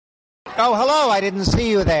Oh, hello, I didn't see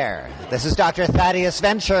you there. This is Dr. Thaddeus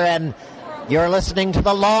Venture, and you're listening to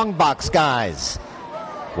the Longbox guys.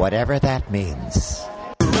 Whatever that means.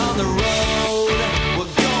 We're on the road,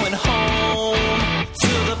 we're going home to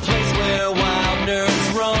the place where wild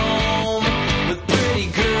nerds roam with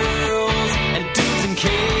pretty girls and dudes in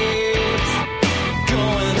capes.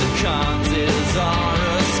 Going to cons is our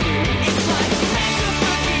escape. It's like a mecca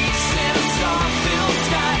for geeks in a star-filled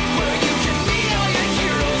sky where you can meet all your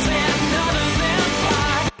heroes and none of them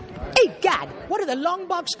fly. Hey, Gad, what are the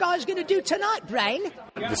Longbox guys going to do tonight, Brain?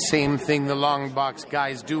 The same thing the Longbox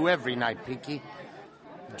guys do every night, Pinky.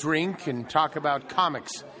 Drink and talk about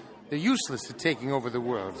comics. They're useless at taking over the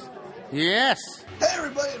world. Yes! Hey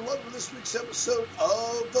everybody, and welcome to this week's episode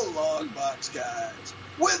of the Longbox Guys.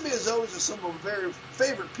 With me as always are some of my very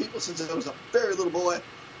favorite people since I was a very little boy.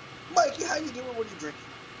 Mikey, how you doing? What are you drinking?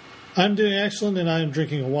 I'm doing excellent, and I am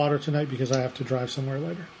drinking a water tonight because I have to drive somewhere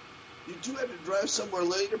later. You do have to drive somewhere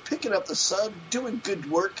later, picking up the son, doing good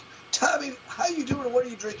work. Tommy, how you doing and what are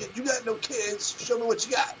you drinking? You got no kids. Show me what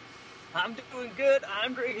you got. I'm doing good.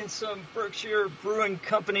 I'm drinking some Berkshire Brewing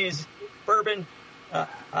Company's bourbon.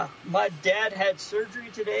 My dad had surgery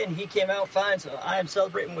today, and he came out fine, so I am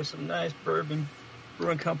celebrating with some nice bourbon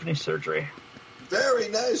Brewing Company surgery. Very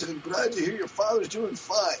nice. I'm glad to hear your father's doing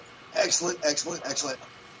fine. Excellent, excellent, excellent.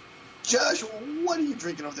 Josh, what are you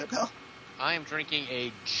drinking over there, pal? I am drinking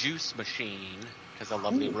a juice machine because of the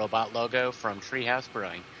lovely robot logo from Treehouse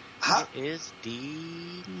Brewing. It is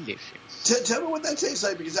delicious. Tell me what that tastes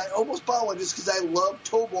like, because I almost bought one just because I love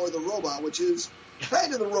Tobor the robot, which is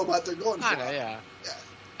kind of the robot they're going for. Yeah.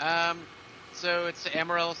 So it's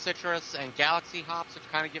Amarillo citrus and galaxy hops, which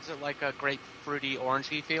kind of gives it like a grapefruity,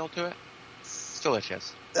 orangey feel to it. It's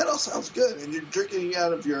delicious. That all sounds good. And you're drinking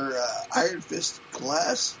out of your Iron Fist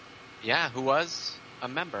glass? Yeah, who was a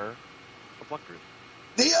member of what group?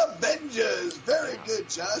 The Avengers! Very good,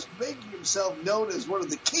 Josh. Making himself known as one of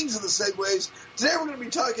the kings of the segues. Today we're going to be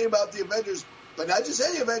talking about the Avengers, but not just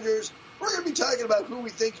any Avengers. We're going to be talking about who we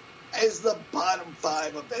think is the bottom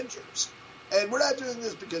 5 Avengers. And we're not doing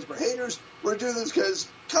this because we're haters. We're doing this because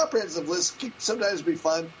comprehensive lists can sometimes be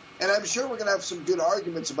fun. And I'm sure we're going to have some good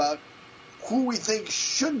arguments about who we think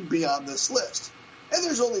shouldn't be on this list. And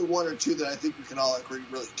there's only one or two that I think we can all agree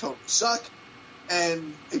really totally suck.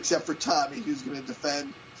 And except for Tommy, who's going to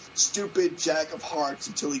defend stupid Jack of Hearts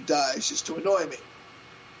until he dies just to annoy me.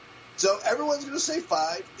 So everyone's going to say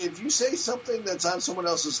 5. If you say something that's on someone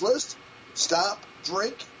else's list, stop,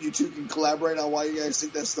 drink. You two can collaborate on why you guys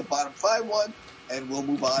think that's the bottom 5 one, and we'll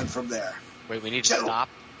move on from there. Wait, we need to stop,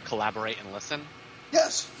 collaborate, and listen?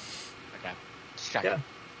 Yes. Okay. Just check. Yeah.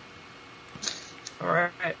 All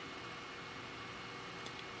right.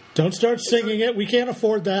 Don't start singing it. We can't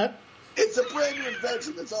afford that. It's a brand new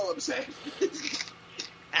invention, that's all I'm saying.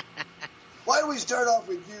 Why don't we start off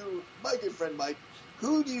with you, my good friend Mike.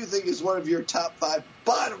 Who do you think is one of your top 5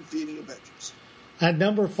 bottom-feeding Avengers? At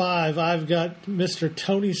number 5, I've got Mr.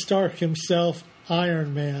 Tony Stark himself,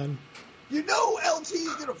 Iron Man. You know LT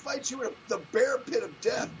is going to fight you in the bear pit of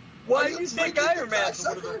death. Why do you think Iron Man's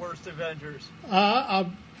one of the worst Avengers?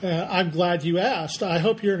 I'm glad you asked. I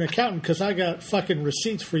hope you're an accountant because I got fucking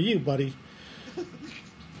receipts for you, buddy.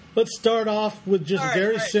 Let's start off with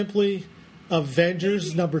just simply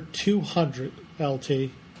Avengers number 200,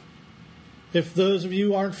 LT. If those of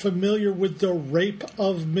you aren't familiar with the rape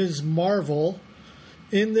of Ms. Marvel,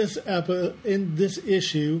 in this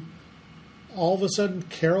issue, all of a sudden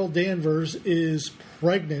Carol Danvers is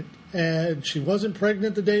pregnant. And she wasn't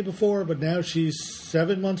pregnant the day before, but now she's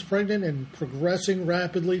 7 months pregnant and progressing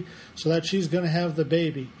rapidly so that she's going to have the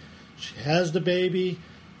baby. She has the baby.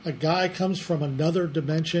 A guy comes from another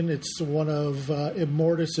dimension. It's one of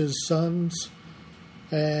Immortus's sons,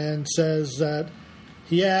 and says that,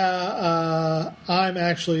 I'm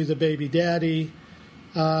actually the baby daddy.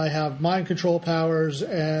 I have mind control powers,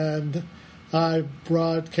 and I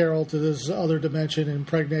brought Carol to this other dimension,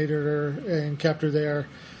 impregnated her, and kept her there.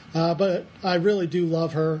 But I really do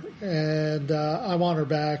love her, and I want her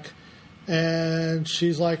back. And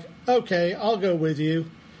she's like, okay, I'll go with you.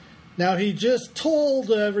 Now, he just told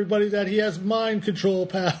everybody that he has mind control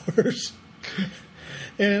powers.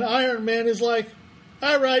 And Iron Man is like,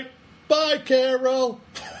 all right, bye, Carol.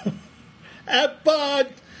 Have fun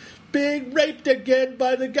being raped again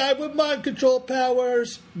by the guy with mind control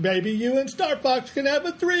powers. Maybe you and Star Fox can have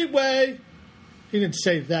a 3-way. He didn't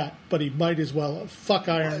say that, but he might as well have. Fuck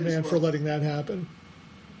Iron Man for letting that happen.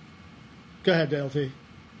 Go ahead, LT.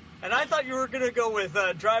 And I thought you were going to go with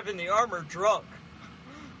driving the armor drunk.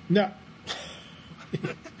 No.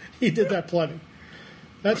 He did that plenty. .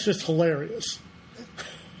 That's just hilarious.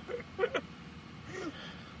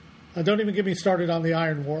 Don't even get me started on the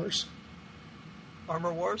Iron Wars.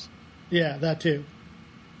 Armor Wars? Yeah, that too.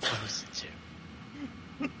 Those two.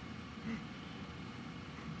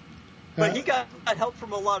 But he got help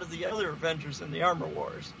from a lot of the other Avengers in the Armor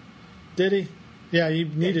Wars. Did he? Yeah, he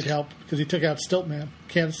needed help because he took out Stiltman.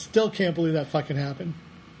 Still can't believe that fucking happened.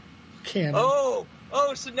 Oh,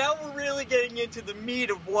 so now we're really getting into the meat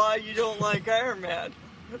of why you don't like Iron Man.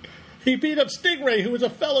 He beat up Stingray, who was a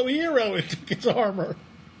fellow hero, and took his armor.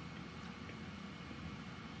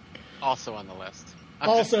 Also on the list.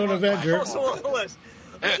 Also an Avenger. Also on the list.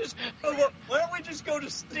 Why don't we just go to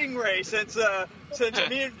Stingray since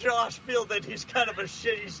me and Josh feel that he's kind of a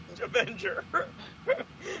shitty Avenger.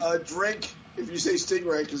 Drink if you say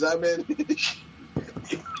Stingray, because I'm in.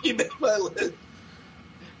 You made my list.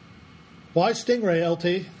 Why Stingray,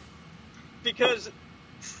 LT? Because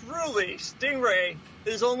truly, Stingray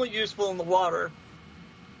is only useful in the water.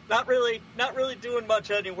 Not really doing much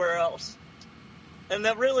anywhere else. And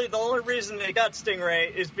that really the only reason they got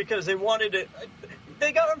Stingray is because they wanted it.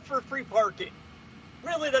 They got him for free parking.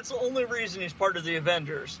 Really, that's the only reason he's part of the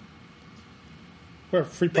Avengers. Where,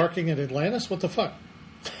 free parking in Atlantis? What the fuck?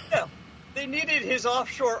 Yeah. They needed his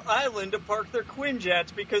offshore island to park their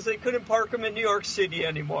Quinjets because they couldn't park them in New York City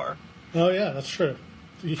anymore. Oh, yeah, that's true.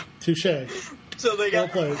 Touche. So they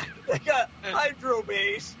got Well hydro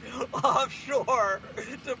base offshore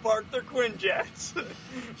to park their Quinjets.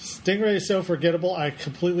 Stingray is so forgettable, I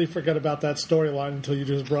completely forgot about that storyline until you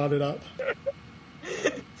just brought it up.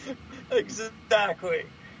 Exactly.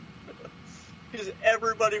 Because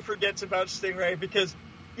everybody forgets about Stingray because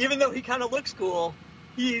even though he kind of looks cool,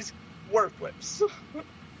 he's worthless.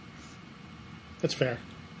 That's fair.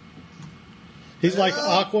 He's like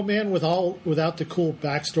Aquaman without the cool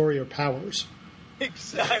backstory or powers.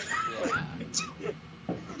 Exactly.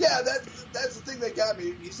 Yeah, that's the thing that got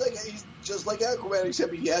me. He's just like Aquaman,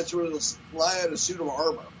 except he has to fly on a suit of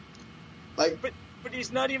armor. Like, but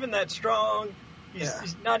he's not even that strong.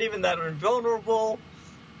 He's not even that invulnerable.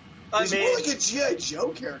 He's more like a G.I. Joe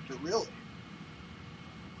character, really.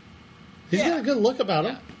 He's got a good look about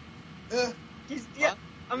him. Yeah.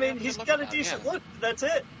 He's got a decent look. That's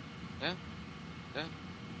it. Yeah.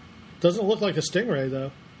 Doesn't look like a Stingray,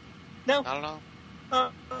 though. No. I don't know.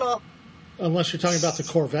 Well, unless you're talking about the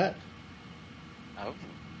Corvette.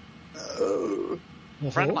 Oh.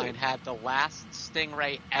 A friend of mine had the last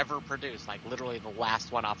Stingray ever produced, like literally the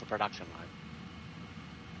last one off the production line.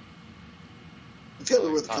 It's got to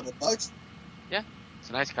be worth a couple bucks. Yeah, it's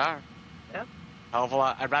a nice car. Yeah. Hell of a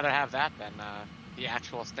lot. I'd rather have that than the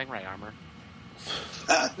actual Stingray armor.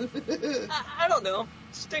 I don't know.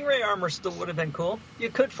 Stingray armor still would have been cool. You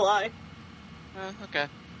could fly. Okay.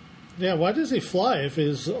 Yeah, why does he fly if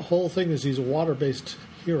his whole thing is he's a water-based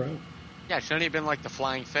hero? Yeah, shouldn't he have been like the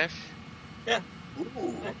flying fish? Yeah.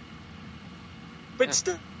 Ooh. But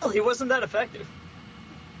still, he wasn't that effective.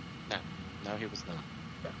 No, he was not.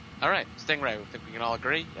 All right, Stingray. I think we can all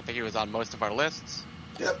agree. I think he was on most of our lists.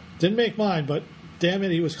 Yep. Didn't make mine, but damn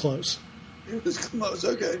it, he was close. He was close.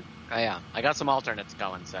 Okay. Yeah, I got some alternates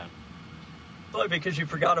going. So. Probably because you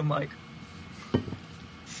forgot him, Mike.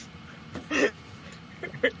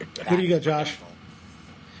 Who do you got, Josh?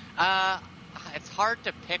 It's hard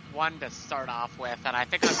to pick one to start off with, and I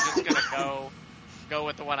think I'm just gonna go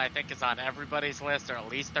with the one I think is on everybody's list, or at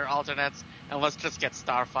least their alternates, and let's just get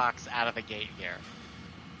Star Fox out of the gate here.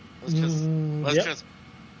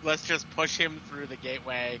 Let's just push him through the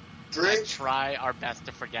gateway and try our best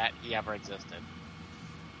to forget he ever existed.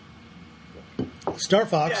 Star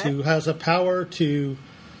Fox, who has a power to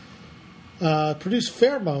produce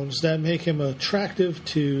pheromones that make him attractive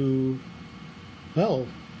to, well,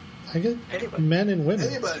 I guess men and women.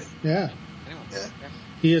 Anybody. Yeah. Yeah.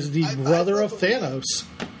 He is the brother of Thanos.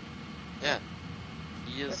 Yeah.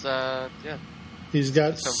 He is, He's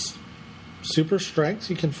got super strength.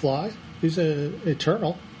 He can fly. He's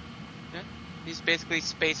eternal. Yeah. He's basically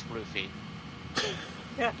Space Roofy.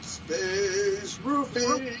 Yeah. Space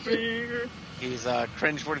Roofy. He's a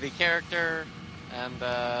cringeworthy character, and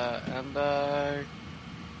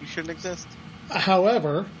he shouldn't exist.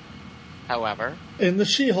 However, in the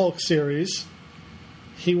She-Hulk series,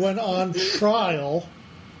 he went on trial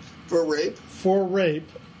for rape,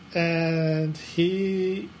 and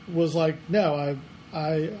he was like, "No,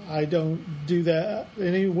 I don't do that.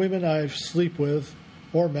 Any women I sleep with,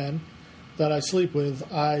 or men that I sleep with,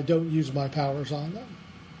 I don't use my powers on them."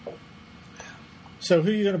 So,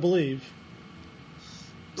 who are you going to believe?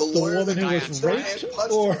 The woman who was raped,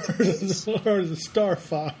 or the Star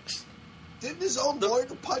Fox? Didn't his own lawyer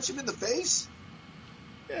punch him in the face?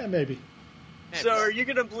 Yeah, maybe. So are you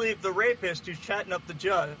going to believe the rapist who's chatting up the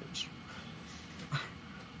judge?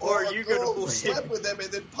 Or Or are you going to girl who believe? slept with him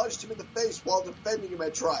and then punched him in the face while defending him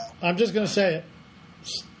at trial. I'm just going to say it.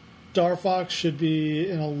 Star Fox should be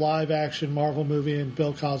in a live-action Marvel movie, and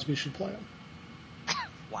Bill Cosby should play him.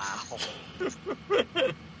 Wow.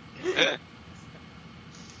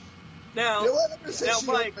 Now, You know what? I'm going to say now, she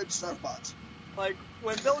Mike, been Star Fox. like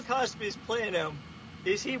when Bill Cosby's playing him,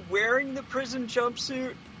 is he wearing the prison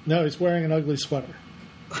jumpsuit? No, he's wearing an ugly sweater.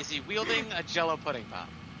 Is he wielding a Jello pudding pop?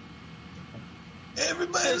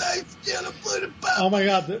 Everybody likes yellow pudding pop. Oh my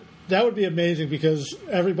God, that would be amazing because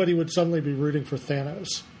everybody would suddenly be rooting for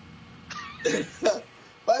Thanos.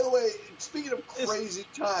 By the way, speaking of crazy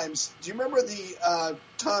times, do you remember the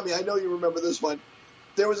Tommy? I know you remember this one.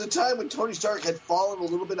 There was a time when Tony Stark had fallen a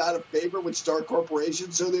little bit out of favor with Stark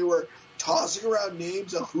Corporation, so they were tossing around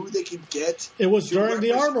names of who they could get. It was during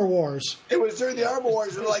the Armor Wars. It was during the Armor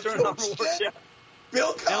Wars. They're like, During oh, Armor Wars, shit, yeah.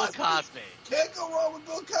 Bill Cosby. Bill Cosby. Can't go wrong with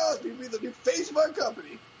Bill Cosby. He'll be the new face of our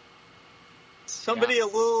company. Somebody a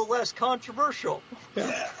little less controversial.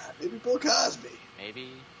 Yeah, maybe Bill Cosby.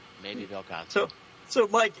 Maybe Bill Cosby. So,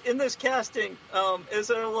 Mike, in this casting, is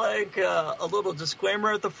there like a little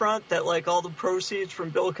disclaimer at the front that like all the proceeds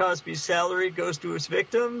from Bill Cosby's salary goes to his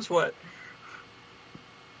victims? What?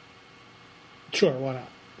 Sure, why not?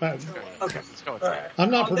 Okay, Let's go with all that. right. I'm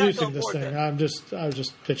not That's producing on this board thing. then. I was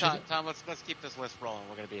just pitching it. Tom, let's keep this list rolling.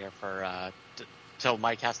 We're going to be here for till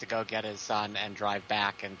Mike has to go get his son and drive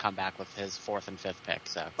back and come back with his 4th and 5th pick.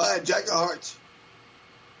 So Fine, Jack of Hearts.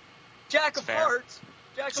 Jack of Fair. Hearts.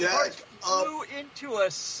 Jack of Jack Hearts of- flew into a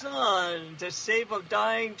sun to save a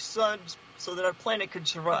dying sun so that our planet could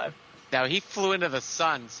survive. now he flew into the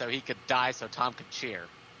sun so he could die so Tom could cheer.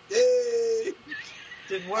 Yay!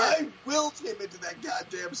 Didn't work. I willed him into that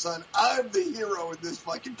goddamn sun. I'm the hero in this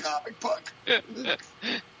fucking comic book.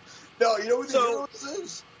 No, you know who the hero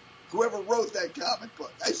is? Whoever wrote that comic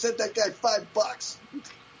book. I sent that guy $5.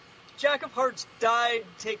 Jack of Hearts died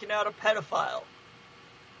taking out a pedophile.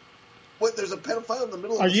 What, there's a pedophile in the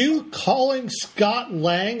middle Are of the you sun? calling Scott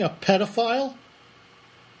Lang a pedophile?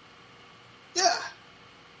 Yeah.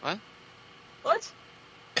 What? What?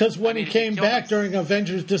 Because when I mean, he he came killed back him. during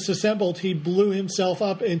Avengers Disassembled, he blew himself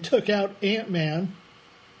up and took out Ant-Man.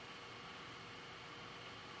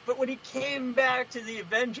 But when he came back to the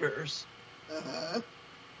Avengers, Uh-huh.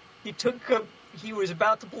 he was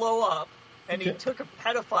about to blow up, and he Okay. took a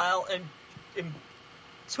pedophile and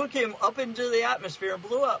took him up into the atmosphere and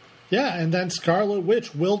blew up. Yeah, and then Scarlet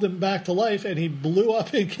Witch willed him back to life, and he blew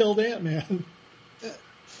up and killed Ant-Man.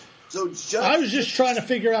 So just, I was just trying to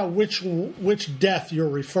figure out which death you're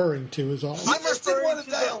referring to is all. He just didn't want to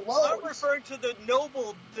die alone. I'm referring to the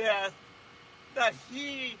noble death that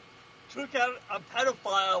he took out a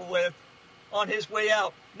pedophile with on his way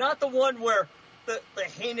out. Not the one where the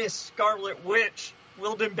heinous Scarlet Witch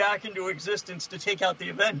willed him back into existence to take out the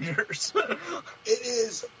Avengers. It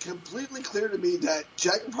is completely clear to me that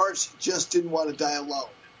Jack of Hearts just didn't want to die alone.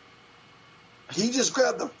 He just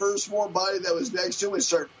grabbed the first warm body that was next to him and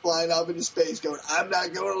started flying off into space going, I'm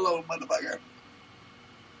not going alone, motherfucker.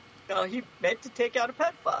 No, he meant to take out a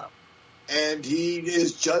pedophile. And he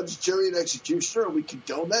is judge, jury, and executioner. We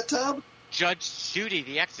condone that, Tom? Judge Judy,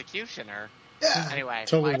 the executioner. Yeah. Anyway,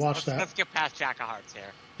 Totally Mike, watched that. let's get past Jack of Hearts here.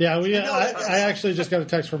 Yeah, that's- I actually just got a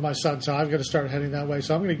text from my son, so I've got to start heading that way.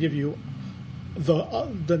 So I'm going to give you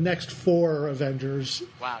the next 4 Avengers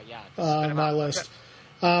Wow, yeah. on my list.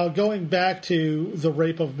 Going back to the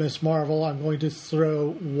rape of Miss Marvel, I'm going to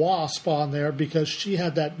throw Wasp on there because she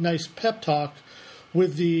had that nice pep talk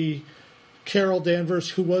with the Carol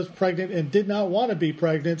Danvers who was pregnant and did not want to be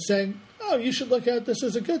pregnant, saying, oh, you should look at this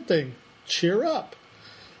as a good thing. Cheer up.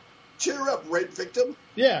 Cheer up, rape victim.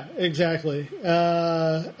 Yeah, exactly.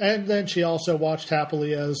 And then she also watched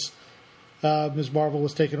happily as Ms. Marvel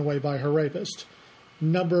was taken away by her rapist.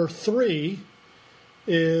 Number 3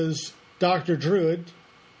 is Dr. Druid.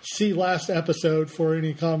 See last episode for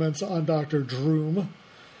any comments on Dr. Droom.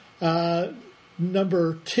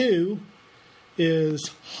 Number 2 is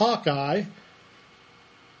Hawkeye.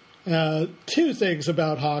 2 things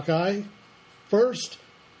about Hawkeye. First,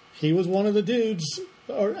 he was one of the dudes,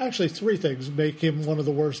 or actually 3 things make him one of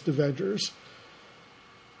the worst Avengers.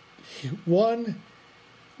 1,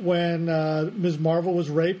 when Ms. Marvel was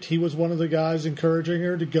raped, he was one of the guys encouraging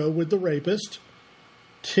her to go with the rapist.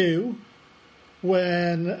 2,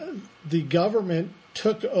 when the government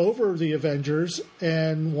took over the Avengers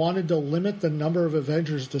and wanted to limit the number of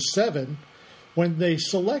Avengers to 7, when they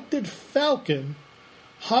selected Falcon,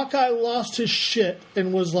 Hawkeye lost his shit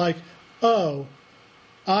and was like, oh,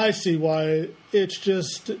 I see why. It's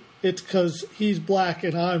because he's black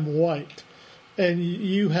and I'm white. And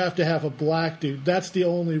you have to have a black dude. That's the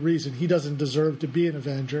only reason. He doesn't deserve to be an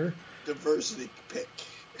Avenger. Diversity pick.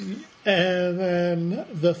 And then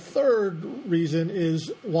the third reason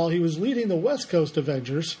is while he was leading the West Coast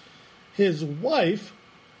Avengers, his wife,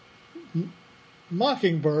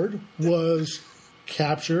 Mockingbird, was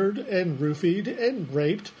captured and roofied and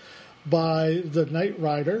raped by the Knight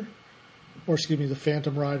Rider, or excuse me, the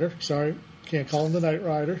Phantom Rider. Sorry, can't call him the Knight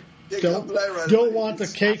Rider. Don't want the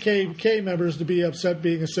KKK members to be upset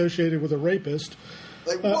being associated with a rapist.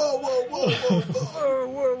 Like, whoa.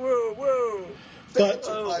 But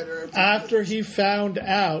after he found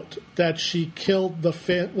out that she killed the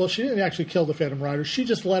she didn't actually kill the Phantom Rider. She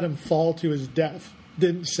just let him fall to his death.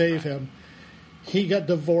 Didn't save him. He got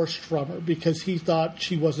divorced from her because he thought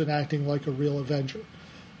she wasn't acting like a real Avenger.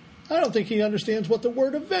 I don't think he understands what the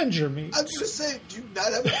word Avenger means. I'm just saying, do you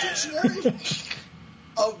not have a dictionary?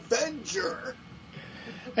 Avenger.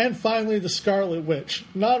 And finally, the Scarlet Witch.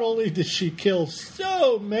 Not only did she kill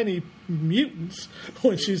so many mutants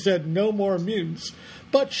when she said no more mutants,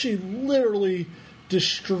 but she literally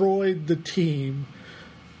destroyed the team.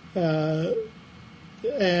 And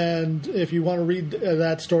if you want to read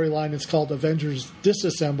that storyline, it's called Avengers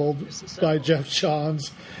Disassembled by Jeff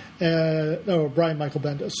Johns. Brian Michael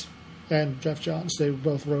Bendis and Jeff Johns. They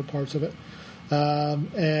both wrote parts of it.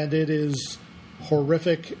 And it is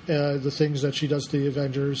horrific, the things that she does to the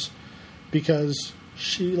Avengers, because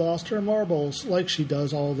she lost her marbles like she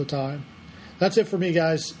does all the time. That's it for me,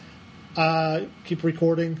 guys. Keep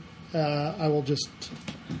recording. I will just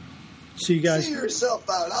see you guys. See yourself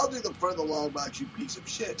out. I'll do the front of the long box, you piece of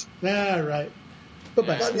shit. All right.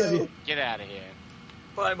 Bye-bye. Get out of here.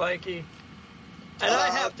 Bye, Mikey. And I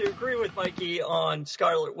have to agree with Mikey on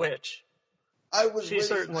Scarlet Witch. She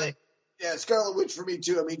certainly... Yeah, Scarlet Witch for me,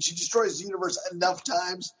 too. I mean, she destroys the universe enough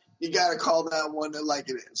times, you got to call that one like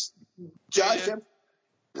it is. Josh,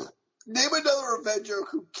 name another Avenger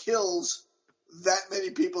who kills that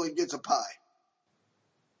many people and gets a pie.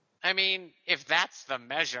 I mean, if that's the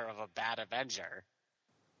measure of a bad Avenger.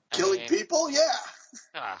 Killing people? Yeah.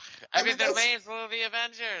 I mean, their names were the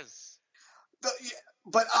Avengers.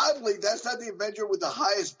 But oddly, that's not the Avenger with the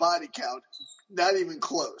highest body count. Not even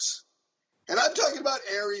close. And I'm talking about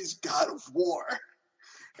Ares, God of War.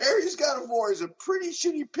 Ares, God of War is a pretty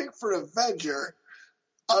shitty pick for an Avenger,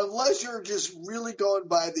 unless you're just really going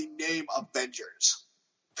by the name Avengers.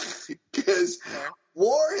 Because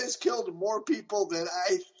War has killed more people than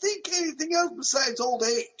I think anything else besides old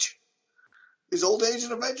age. Is old age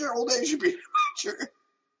an Avenger? Old age should be an Avenger.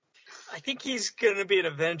 I think he's going to be an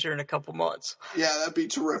Avenger in a couple months. Yeah, that'd be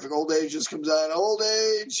terrific. Old age just comes out. Old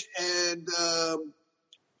age and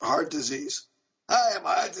heart disease. Hi, I'm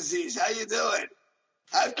heart disease. How you doing?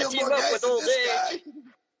 I've killed more guys than this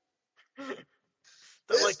guy.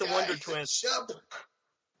 They're like the Wonder Twins.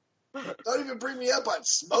 Don't even bring me up on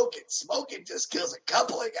smoking. Smoking just kills a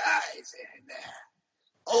couple of guys. And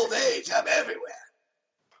old age, I'm everywhere.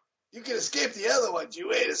 You can escape the other ones.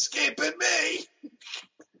 You ain't escaping me.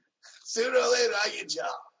 Sooner or later, I get you.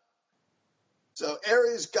 So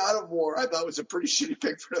Ares, God of War, I thought was a pretty shitty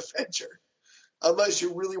pick for an Avenger. Unless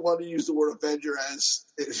you really want to use the word Avenger as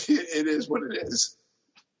it is what it is.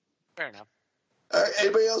 Fair enough. All right,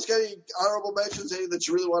 anybody else got any honorable mentions? Any that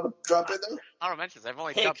you really want to drop in there? Honorable mentions. I've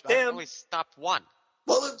only stopped one.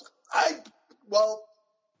 Well,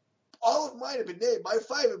 all of mine have been named. My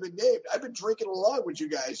 5 have been named. I've been drinking along with you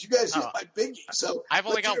guys. You guys hit my biggie. So I've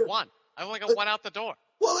only got one. I've only got one out the door.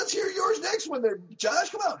 Well, let's hear yours next one there. Josh,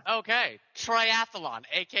 come on. Okay. Triathlon,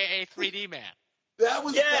 a.k.a. 3D Man. That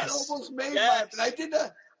almost made mine,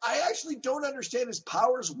 but I actually don't understand his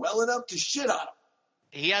powers well enough to shit on him.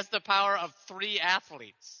 He has the power of 3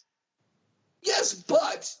 athletes. Yes,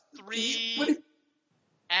 but... 3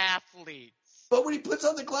 athletes. But when he puts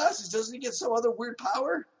on the glasses, doesn't he get some other weird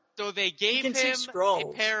power? So they gave him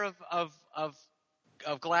a pair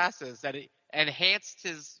of glasses that enhanced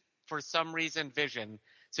his, for some reason, vision,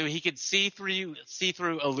 so he could see through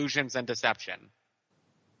illusions and deception.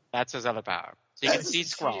 That's his other power. So he can see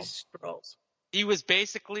Skrulls. He was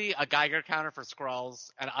basically a Geiger counter for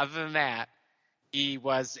Skrulls, and other than that, he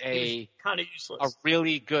was kind of useless. A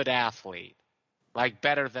really good athlete, like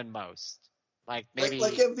better than most, like maybe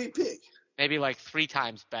like MVP, maybe like 3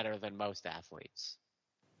 times better than most athletes.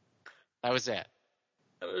 That was it.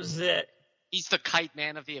 He's the Kite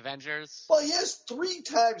Man of the Avengers. Well, he has 3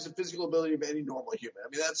 times the physical ability of any normal human. I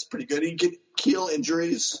mean, that's pretty good. He can heal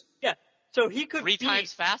injuries. Yeah, so he could 3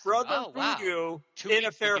 times faster. Brother Voodoo in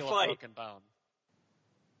a fair fight. Broken bone.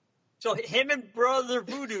 So him and Brother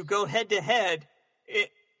Voodoo go head to head.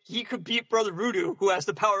 He could beat Brother Voodoo, who has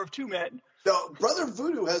the power of 2 men. No, Brother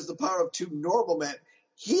Voodoo has the power of 2 normal men.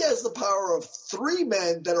 He has the power of 3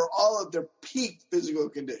 men that are all at their peak physical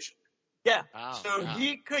condition. Yeah. Oh, So yeah.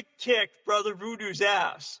 he could kick Brother Voodoo's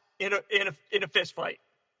ass in a fist fight.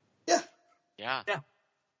 Yeah. Yeah. Yeah.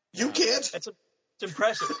 You can't. It's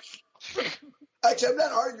impressive. Actually, I'm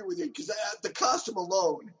not arguing with you because the costume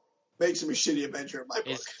alone makes him a shitty Avenger in my book.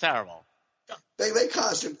 It's terrible. That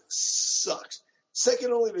costume sucks.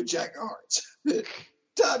 Second only to Jack of Hearts.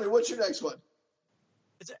 Tommy, what's your next one?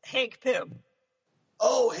 It's Hank Pym.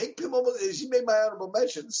 Oh, Hank Pym he made my honorable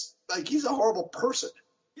mentions. Like, he's a horrible person.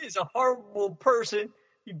 He's a horrible person.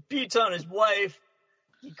 He beats on his wife.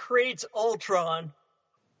 He creates Ultron,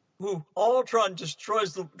 who Ultron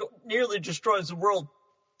nearly destroys the world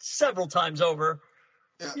several times over.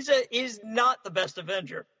 Yeah. He's not the best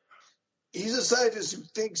Avenger. He's a scientist who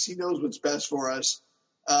thinks he knows what's best for us,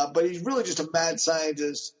 but he's really just a mad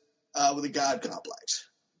scientist with a god complex.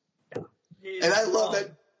 Yeah. And I love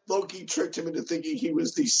that Loki tricked him into thinking he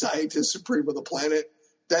was the scientist supreme of the planet.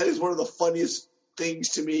 That is one of the funniest things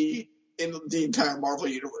to me in the entire Marvel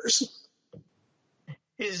universe.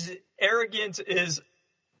 His arrogance is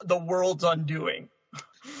the world's undoing.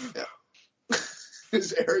 Yeah.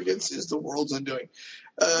 His arrogance is the world's undoing.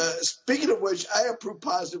 Speaking of which, I am proof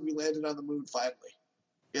positive we landed on the moon finally.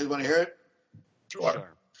 You guys want to hear it?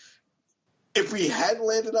 Sure. If we hadn't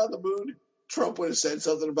landed on the moon, Trump would have said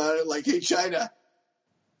something about it like, hey, China,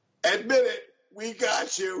 admit it. We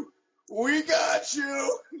got you. We got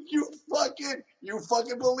you. You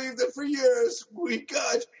fucking believed it for years. We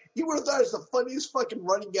got you. He would have thought it's the funniest fucking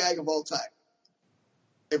running gag of all time.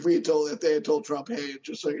 If they had told Trump, hey,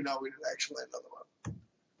 just so you know, we didn't actually land on the moon.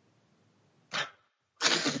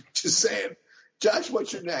 Just saying. Josh,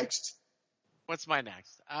 what's your next? What's my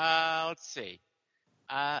next? Let's see.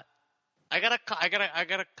 I got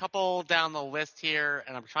a couple down the list here,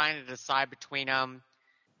 and I'm trying to decide between them.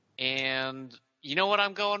 And you know what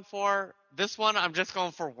I'm going for? This one, I'm just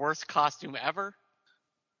going for worst costume ever.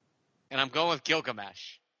 And I'm going with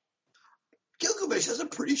Gilgamesh. Gilgamesh has a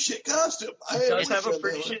pretty shit costume. He does have a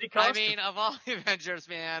pretty shitty costume. I mean, of all the Avengers,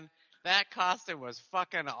 man, that costume was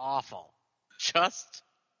fucking awful. Just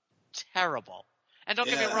terrible. And don't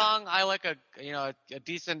get me wrong, I like a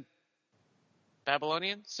decent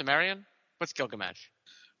Babylonian, Sumerian. What's Gilgamesh?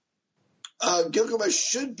 Gilgamesh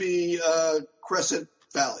should be Crescent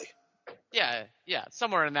Valley. Yeah,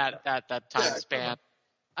 somewhere in that time span.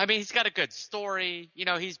 I mean, he's got a good story. You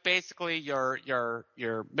know, he's basically your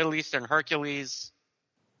Middle Eastern Hercules,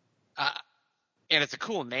 and it's a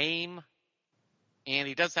cool name. And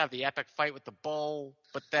he does have the epic fight with the bull,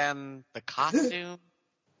 but then the costume,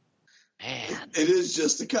 man, it is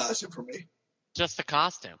just the costume for me. Just the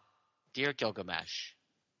costume, dear Gilgamesh.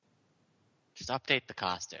 Just update the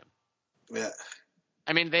costume. Yeah.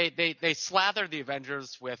 I mean, they slather the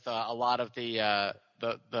Avengers with a lot of the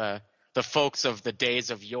folks of the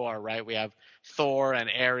days of yore, right? We have Thor and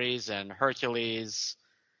Ares and Hercules.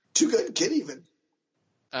 Two-Gun Kid even.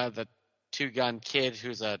 The Two-Gun Kid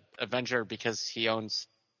who's a Avenger because he owns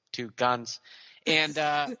 2 guns. And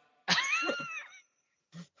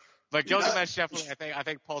but Gilgamesh definitely I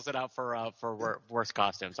think pulls it out for worst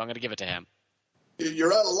costume. So I'm going to give it to him.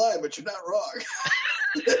 You're out of line, but you're not wrong.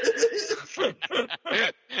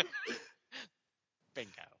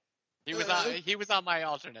 Bingo. He was on my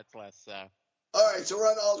alternates list, so. All right, so we're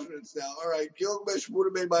on alternates now. All right, Gilgamesh would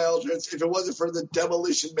have made my alternates if it wasn't for the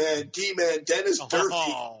Demolition Man, D-Man, Dennis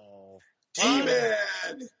Durfee. D-Man.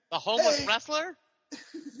 The homeless wrestler?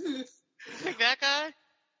 Think that guy?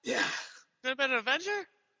 Yeah. Could have been an Avenger?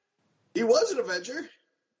 He was an Avenger.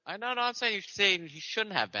 I know, I'm saying he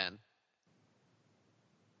shouldn't have been.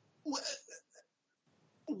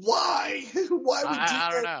 Why? Why would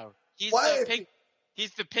I don't know.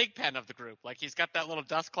 He's the pig pen of the group. Like, he's got that little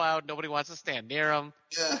dust cloud. Nobody wants to stand near him.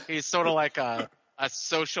 Yeah. He's sort of like a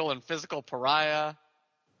social and physical pariah.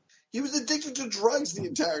 He was addicted to drugs the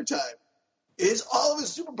entire time. All of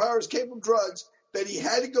his superpowers came from drugs that he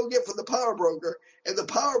had to go get from the power broker. And the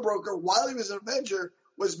power broker, while he was an Avenger,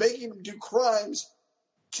 was making him do crimes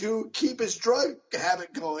to keep his drug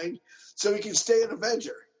habit going so he can stay an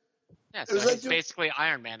Avenger. Yeah, so he's basically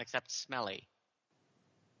Iron Man except smelly.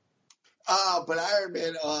 But Iron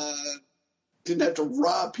Man didn't have to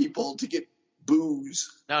rob people to get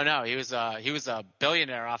booze. No, he was a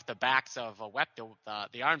billionaire off the backs of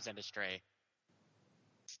the arms industry.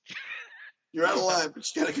 You're out of line, but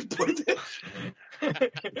you got a good point there.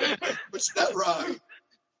 But you're not wrong.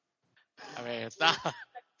 I mean, it's not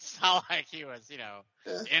like he was,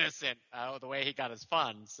 innocent the way he got his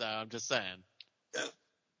funds. So I'm just saying. Yeah.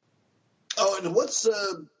 Oh, and what's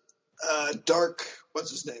Dark?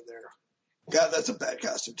 What's his name there? God, that's a bad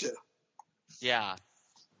costume too. Yeah.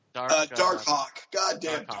 Dark Hawk.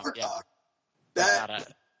 Goddamn Dark yeah. Hawk.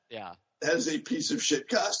 Yeah. That is a piece of shit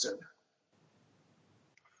costume.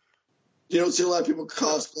 You don't see a lot of people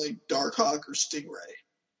cosplay Dark Hawk or Stingray.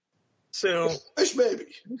 So, Wish maybe.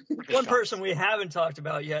 one person we haven't talked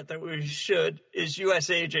about yet that we should is U.S.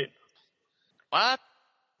 Agent. What?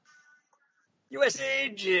 U.S.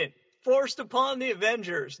 Agent, forced upon the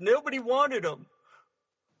Avengers. Nobody wanted him.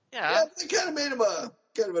 Yeah. They kind of made him a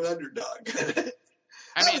kind of an underdog.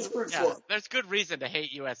 I mean, there's good reason to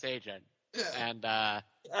hate U.S. Agent. Yeah. And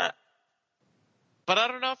but I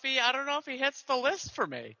don't know if he hits the list for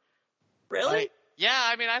me. Really? Like, yeah,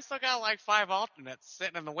 I mean, I still got like 5 alternates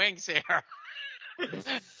sitting in the wings here. He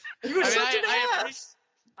was such an ass.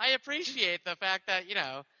 I appreciate the fact that, you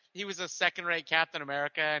know, he was a second-rate Captain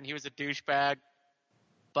America and he was a douchebag,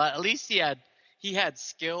 but at least he had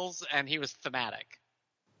skills and he was thematic.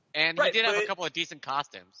 And he did have a couple of decent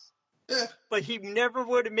costumes. Yeah. But he never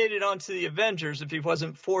would have made it onto the Avengers if he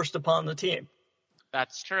wasn't forced upon the team.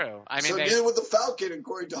 That's true. I mean, so neither with the Falcon,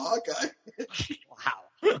 according to Hawkeye.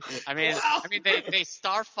 Wow. I mean, they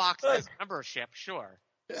Star Fox his membership, sure.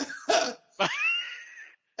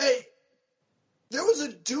 Hey, there was a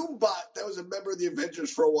Doombot that was a member of the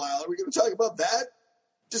Avengers for a while. Are we going to talk about that?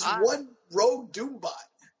 Just one rogue Doombot.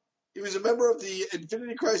 He was a member of the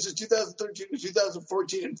Infinity Crisis 2013 to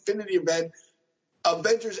 2014 Infinity event,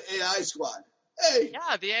 Avengers AI Squad. Hey.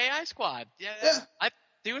 Yeah, the AI Squad. Yeah.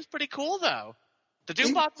 He was pretty cool, though. The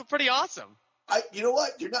Doombots were pretty awesome. You know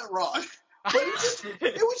what? You're not wrong. But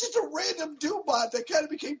it was just a random Doombot that kind of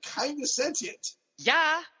became kind of sentient.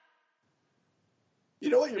 Yeah. You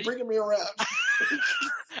know what? You're bringing me around.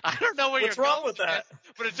 I don't know what's wrong with that,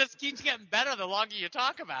 but it just keeps getting better the longer you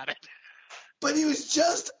talk about it. But he was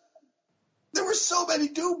there were so many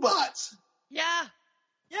Doombots. Yeah.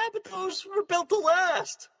 Yeah, but those were built to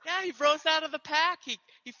last. Yeah, he rose out of the pack. He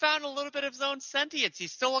found a little bit of his own sentience. He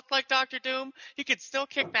still looked like Dr. Doom. He could still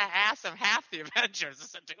kick the ass of half the Avengers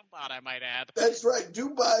as a Doombot, I might add. That's right.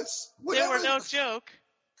 Doombots. They were no joke.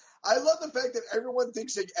 I love the fact that everyone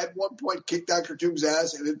thinks they at one point kicked Dr. Doom's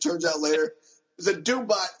ass, and it turns out later it's a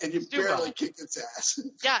Doombot, and you barely kicked its ass.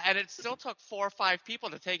 Yeah, and it still took 4 or 5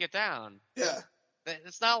 people to take it down. Yeah.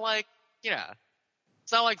 It's not like,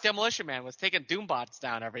 it's not like Demolition Man was taking Doombots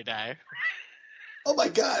down every day. Oh my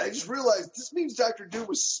God, I just realized this means Dr. Doom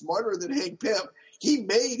was smarter than Hank Pym. He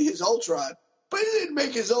made his Ultron, but he didn't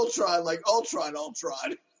make his Ultron like Ultron.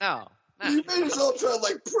 No. He made his Ultron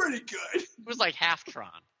like pretty good. It was like half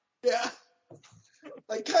Tron. Yeah.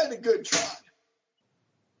 Like kind of good Tron.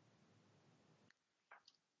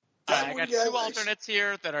 I got 2 alternates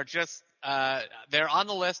here that are just, they're on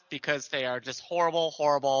the list because they are just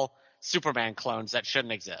horrible Superman clones that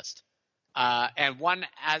shouldn't exist. And one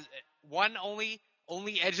only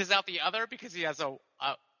edges out the other because he has a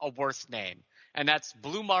worse name. And that's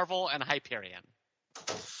Blue Marvel and Hyperion.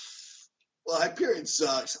 Well, Hyperion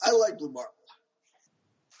sucks. I like Blue Marvel.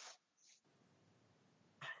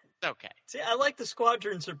 Okay. See, I like the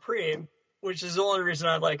Squadron Supreme, which is the only reason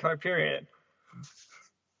I like Hyperion.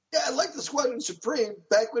 Yeah, I like the Squadron Supreme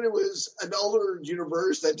back when it was an older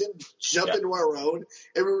universe that didn't jump into our own,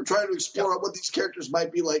 and we were trying to explore what these characters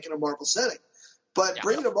might be like in a Marvel setting. But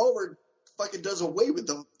bringing them over fucking does away with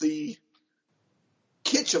the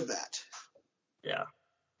kitsch of that. Yeah.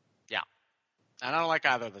 Yeah. I don't like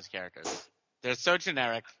either of those characters. They're so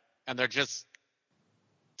generic, and they're just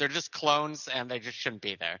clones, and they just shouldn't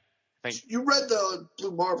be there. You read the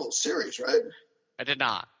Blue Marvel series, right? I did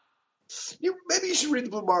not. Maybe you should read the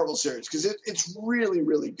Blue Marvel series because it's really,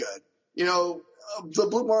 really good. The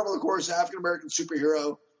Blue Marvel, of course, an African-American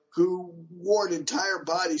superhero who wore an entire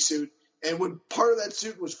bodysuit, and when part of that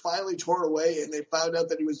suit was finally torn away and they found out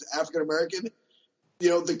that he was African-American,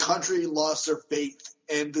 the country lost their faith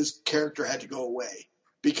and this character had to go away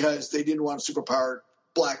because they didn't want a superpowered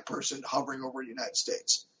black person hovering over the United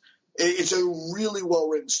States. It's a really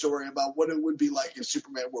well-written story about what it would be like if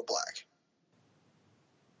Superman were black.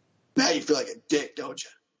 Now you feel like a dick, don't you?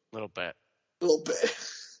 A little bit.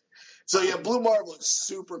 So, yeah, Blue Marvel is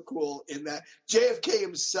super cool in that JFK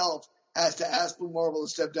himself has to ask Blue Marvel to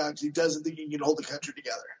step down because he doesn't think he can hold the country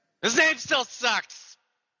together. His name still sucks.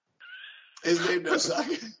 His name does suck.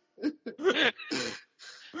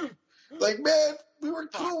 Like, man, we were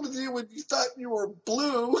cool with you when you thought you were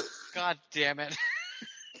blue. God damn it.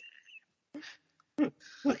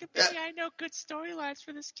 Look at me, I know good storylines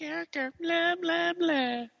for this character. Blah, blah,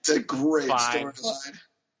 blah. It's a great storyline.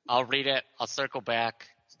 I'll read it. I'll circle back.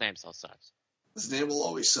 His name still sucks. His name will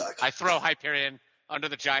always suck. I throw Hyperion under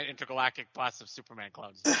the giant intergalactic bus of Superman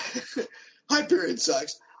clones. Hyperion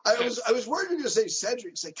sucks. I was worried you were going to say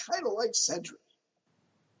Cedric, because I kind of like Cedric.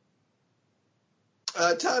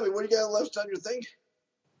 Tommy, what do you got left on your thing?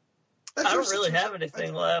 I don't really have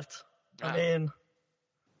anything left. I mean,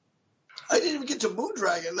 I didn't even get to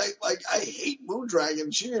Moondragon. Like I hate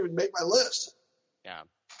Moondragon. She didn't even make my list.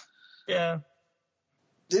 Yeah.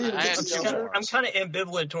 Didn't even get to I'm kind of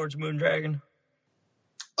ambivalent towards Moondragon.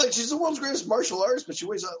 Like, she's the world's greatest martial artist, but she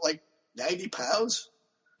weighs like 90 pounds.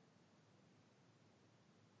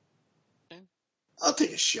 I'll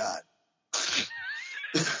take a shot.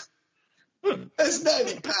 That's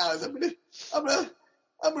 90 pounds. I'm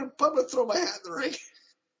gonna throw my hat in the ring.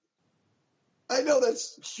 I know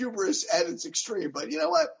that's hubris at its extreme, but you know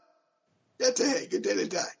what? That's a good day to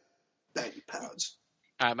die. 90 pounds.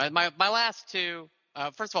 All right, my last two.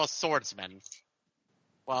 First of all, Swordsman.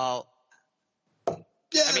 Well,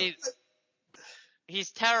 yeah, I mean,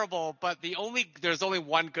 he's terrible, but there's only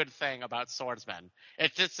one good thing about Swordsman.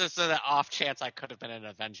 It's just an off chance I could have been an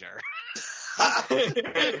Avenger. I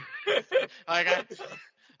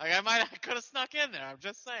could have snuck in there. I'm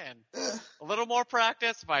just saying. A little more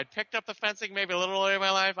practice. If I had picked up the fencing maybe a little earlier in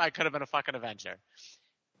my life, I could have been a fucking Avenger.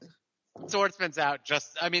 Swordsman's out.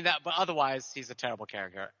 But otherwise, he's a terrible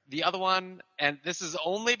character. The other one, and this is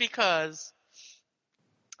only because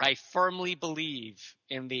I firmly believe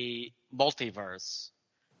in the multiverse,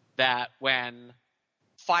 that when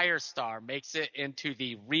Firestar makes it into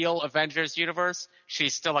the real Avengers universe,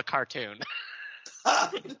 she's still a cartoon.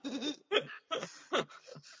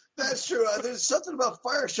 That's true. There's something about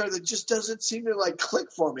Firestar that just doesn't seem to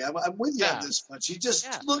click for me. I'm with you on this one. She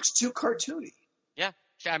just looks too cartoony. Yeah.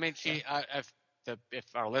 I mean, if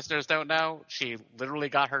our listeners don't know, she literally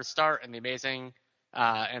got her start in the Amazing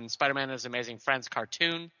and Spider-Man and His Amazing Friends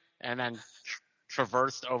cartoon, and then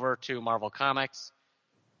traversed over to Marvel Comics,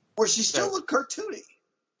 where she still looked cartoony.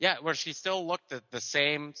 Yeah, where she still looked at the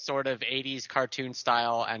same sort of 80s cartoon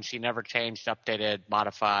style, and she never changed, updated,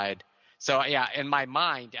 modified. So yeah, in my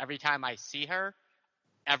mind, every time I see her,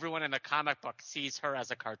 everyone in the comic book sees her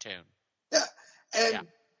as a cartoon. Yeah, and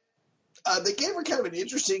they gave her kind of an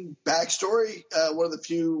interesting backstory. One of the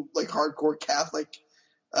few hardcore Catholic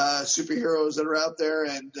superheroes that are out there,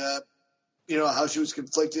 and how she was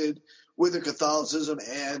conflicted with her Catholicism,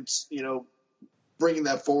 and bringing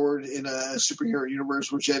that forward in a superhero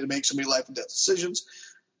universe where she had to make so many life and death decisions.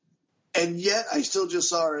 And yet, I still just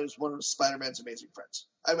saw her as one of Spider-Man's amazing friends.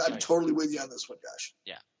 I'm totally with you on this one, Josh.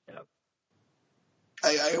 Yeah.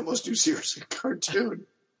 I almost do see her as a cartoon.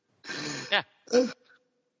 Yeah.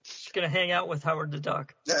 She's going to hang out with Howard the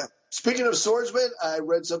Duck. Yeah. Speaking of Swordsman, I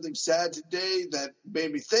read something sad today that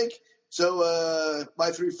made me think. So,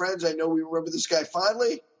 my three friends, I know we remember this guy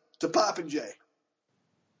fondly, to Popinjay.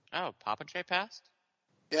 Oh, Popinjay passed?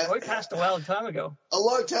 Yeah. Oh, he passed a long time ago. A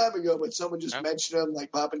long time ago, but someone just mentioned him,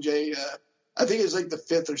 Popinjay. I think it's the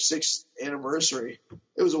 5th or 6th anniversary.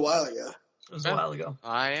 It was a while ago. It was a while ago.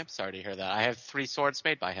 I am sorry to hear that. I have 3 swords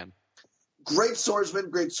made by him. Great swordsman,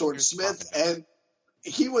 great swordsmith, and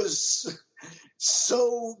he was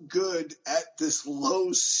so good at this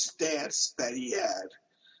low stance that he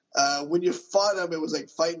had. When you fought him, it was like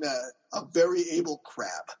fighting a very able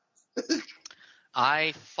crab.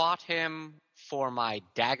 I fought him for my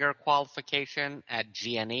dagger qualification at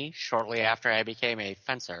GNE shortly after I became a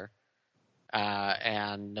fencer.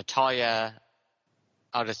 And Natalia,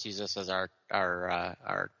 I'll just use this as our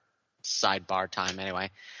sidebar time anyway.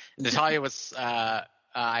 Natalia was, I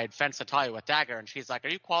had fenced Natalia with dagger, and she's like, "Are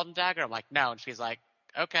you qualled in dagger?" I'm like, "No," and she's like,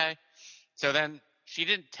 "Okay." So then she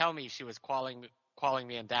didn't tell me she was qualling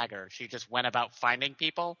me in dagger. She just went about finding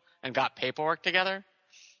people and got paperwork together.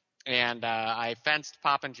 And I fenced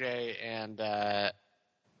Popinjay, and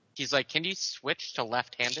he's like, "Can you switch to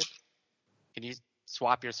left-handed? Can you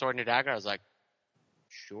swap your sword and your dagger?" I was like,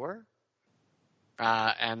 "Sure."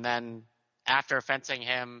 And then after fencing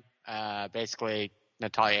him, basically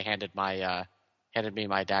Natalia handed me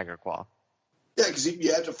my dagger qual. Yeah, because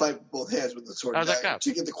you have to fight with both hands with the sword and dagger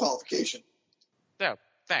to get the qualification. So,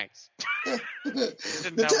 thanks.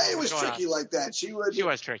 Natalia was tricky like that. She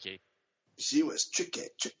was tricky. She was tricky.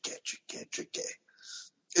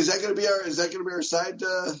 Is that going to be our side?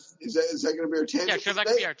 Is that going to be our tangent? Yeah, sure. That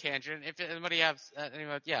could be our tangent. If anybody has,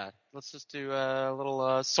 let's just do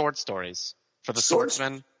little sword stories for the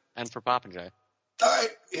swordsman and for Popinjay. All right,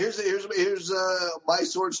 here's my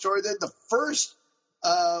sword story. Then the first,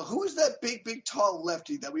 who was that big tall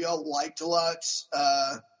lefty that we all liked a lot?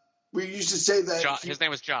 We used to say that his name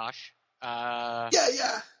was Josh.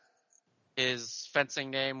 Yeah. His fencing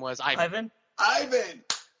name was Ivan.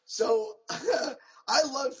 So I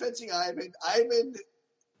love fencing Ivan.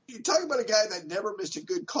 You talk about a guy that never missed a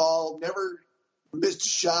good call, never missed a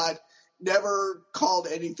shot, never called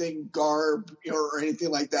anything garb or anything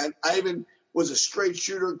like that. Ivan was a straight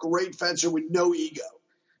shooter, great fencer with no ego.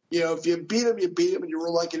 If you beat him, and you were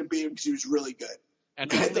lucky to beat him because he was really good.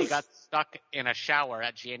 And only got stuck in a shower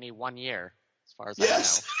at GNE 1 year, as far as I know.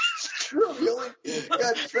 Yes, it's true. He only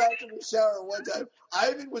got trapped in the shower one time.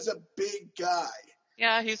 Ivan was a big guy.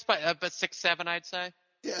 Yeah, he's about 6'7", I'd say.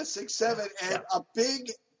 Yeah, 6'7", and a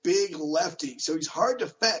big lefty. So he's hard to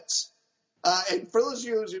fence. And for those of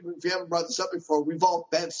you, if you haven't brought this up before, we've all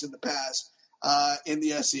fenced in the past in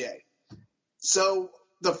the SCA. So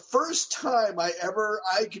the first time I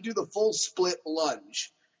could do the full split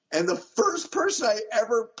lunge, and the first person I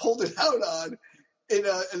ever pulled it out on in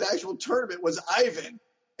an actual tournament was Ivan.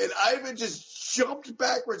 And Ivan just jumped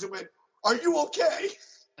backwards and went, "Are you okay?"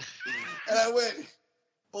 And I went,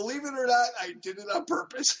 "Believe it or not, I did it on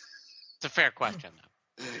purpose." It's a fair question,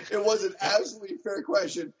 though. It was an absolutely fair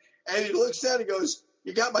question. And he looks down and goes,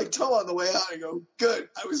 "You got my toe on the way out." I go, "Good.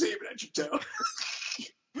 I was aiming at your toe."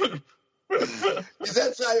 Because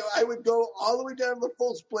that's how I would go all the way down to the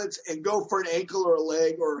full splits and go for an ankle or a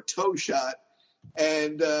leg or a toe shot.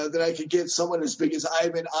 And then I could get someone as big as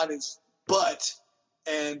Ivan on his butt.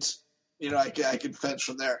 And, I could fence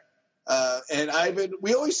from there. And Ivan,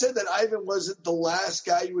 we always said that Ivan wasn't the last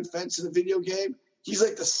guy you would fence in a video game. He's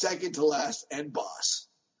like the second to last end boss.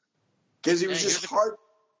 Because he was just hard.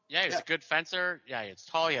 Yeah, he was a good fencer. Yeah, he was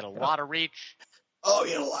tall. He had a lot of reach. Oh,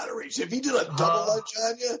 he had a lot of reach. If he did a double lunge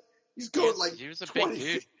on you, he's going he was a 20 big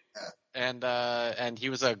dude. feet. Yeah. And he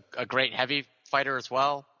was a great heavy fighter as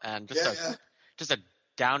well. And just a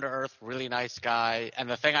down-to-earth, really nice guy. And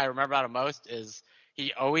the thing I remember about him most is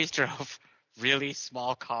he always drove really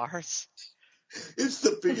small cars. It's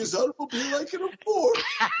the biggest automobile I can afford.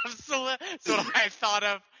 Absolutely. That's what I thought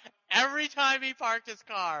of every time he parked his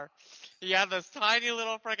car. He had this tiny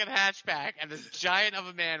little freaking hatchback, and this giant of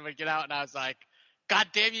a man would get out, and I was like, "God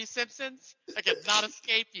damn you, Simpsons! I cannot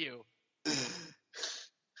escape you."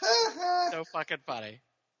 So fucking funny.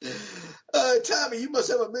 Tommy, you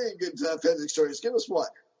must have a million good fencing stories. Give us one.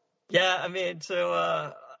 Yeah, I mean, so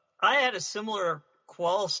I had a similar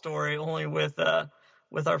qual story, only with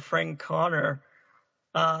our friend Connor.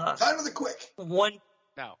 Connor the Quick.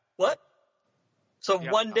 No. What? So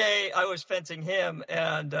one day I was fencing him,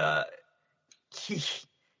 and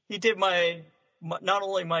he did my not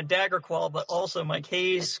only my dagger qual but also my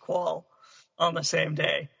case qual on the same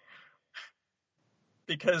day,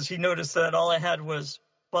 because he noticed that all I had was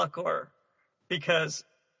buckor, because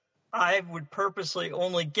I would purposely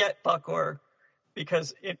only get buckor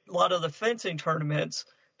because in a lot of the fencing tournaments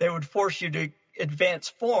they would force you to advance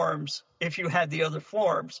forms if you had the other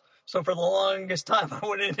forms. So for the longest time,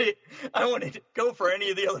 I wanted to go for any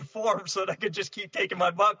of the other forms so that I could just keep taking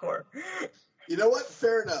my buckor. You know what?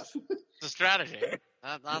 Fair enough. It's a strategy.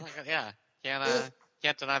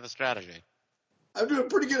 Can't deny the strategy. I'm doing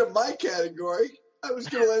pretty good in my category. I was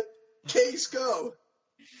going to let Case go.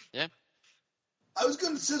 Yeah. I was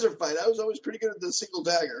good at scissor fight. I was always pretty good at the single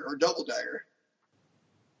dagger or double dagger.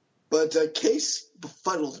 But Case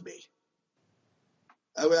befuddled me.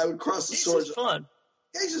 I would cross the swords. Case is fun.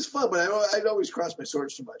 Case is fun, but I'd always cross my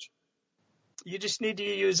swords too much. You just need to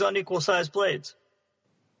use unequal sized blades.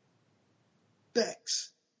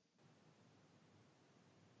 Thanks.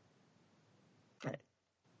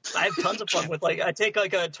 I have tons of fun with I take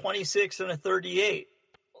a 26 and a 38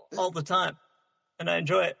 all the time, and I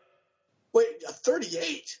enjoy it. Wait, a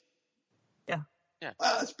 38? Yeah.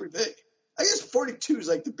 Wow, that's pretty big. I guess 42 is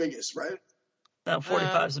the biggest, right? No,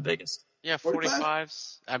 45 is the biggest. Yeah,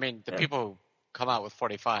 45s. I mean, the people who come out with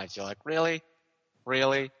 45s, you're like, really?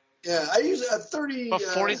 Really? Yeah, I use a 30. But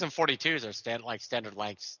 40s and 42s are standard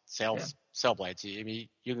length sail blades. You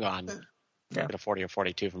can go on get a 40 or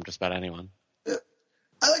 42 from just about anyone. Yeah.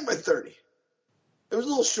 I like my 30. It was a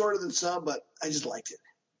little shorter than some, but I just liked it.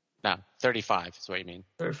 No, 35 is what you mean.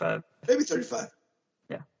 35. Maybe 35.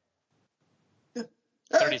 Yeah.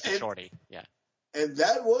 30's a shorty, yeah. And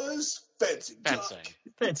that was fencing.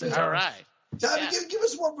 Fencing. All right. Tommy, give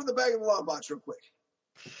us one from the back of the long box real quick.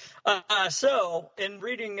 So, in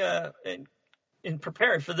reading, in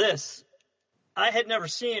preparing for this, I had never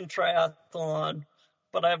seen Triathlon,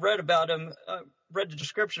 but I've read about him, read the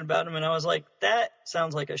description about him, and I was like, that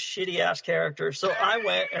sounds like a shitty-ass character. So I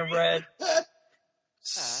went and read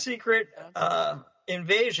Secret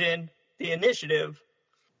Invasion, The Initiative,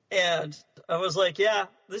 and I was like, yeah,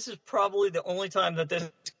 this is probably the only time that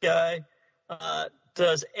this guy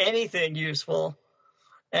does anything useful.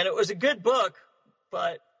 And it was a good book,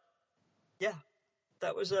 but yeah,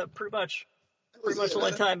 that was pretty much the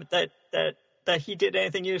only time that he did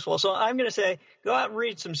anything useful. So I'm going to say go out and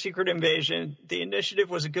read some Secret Invasion. The Initiative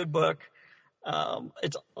was a good book.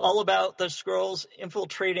 It's all about the Skrulls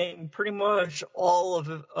infiltrating pretty much all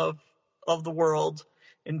of the world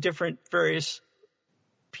in different various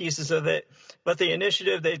pieces of it. But the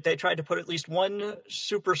Initiative, they tried to put at least one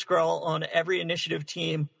Super Skrull on every Initiative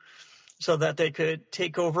team so that they could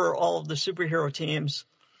take over all of the superhero teams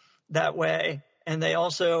that way. And they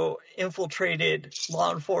also infiltrated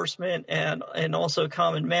law enforcement and also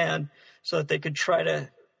common man so that they could try to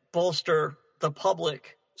bolster the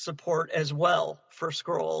public support as well for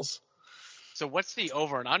Skrulls. So what's the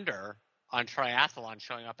over and under on Triathlon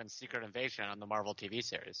showing up in Secret Invasion on the Marvel TV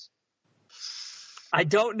series? I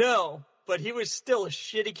don't know, but he was still a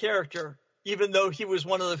shitty character, even though he was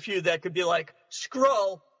one of the few that could be like,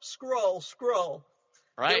 Skrull, Skrull, Skrull.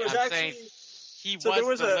 Right, I'm saying he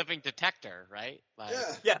was the living detector, right? Like,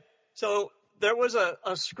 yeah. So there was a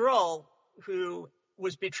Skrull who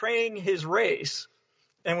was betraying his race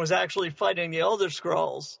and was actually fighting the other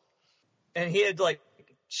Skrulls. And he had, like,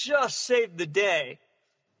 just saved the day.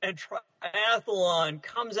 And Triathlon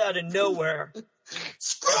comes out of nowhere.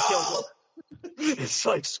 Skrull! It's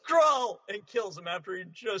like, Skrull! And kills him after he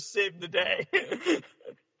just saved the day.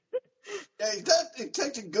 Yeah, he's not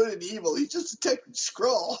detecting good and evil. He's just detecting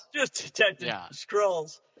Skrull. Just detecting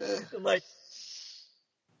Skrulls. And, like,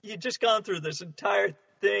 he had just gone through this entire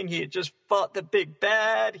thing. He had just fought the big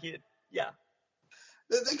bad.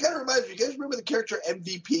 That kind of reminds me. You guys remember the character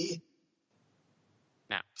MVP?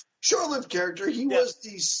 No. Short-lived character. He was do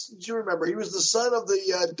you remember? He was the son of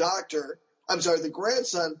the doctor. I'm sorry, the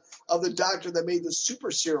grandson of the doctor that made the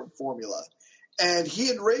super serum formula. And he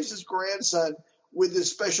had raised his grandson with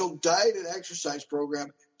this special diet and exercise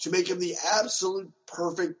program to make him the absolute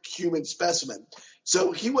perfect human specimen.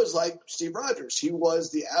 So he was like Steve Rogers. He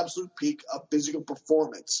was the absolute peak of physical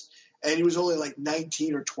performance. And he was only like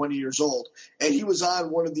 19 or 20 years old. And he was on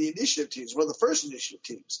one of the initiative teams, one of the first initiative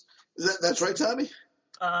teams. That's right, Tommy?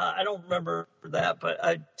 I don't remember that, but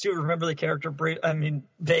I do remember the character,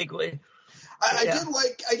 vaguely. I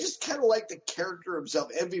just kind of like the character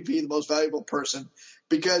himself, MVP, the most valuable person,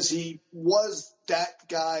 because he was that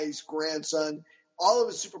guy's grandson. All of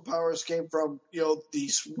his superpowers came from,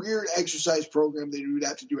 these weird exercise program that he would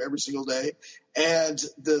have to do every single day and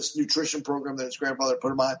this nutrition program that his grandfather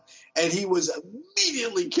put him on. And he was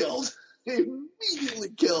immediately killed.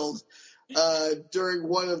 During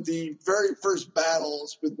one of the very first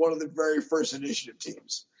battles with one of the very first initiative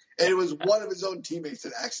teams. And it was one of his own teammates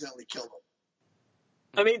that accidentally killed him.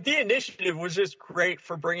 I mean, the Initiative was just great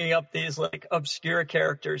for bringing up these, like, obscure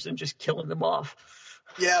characters and just killing them off.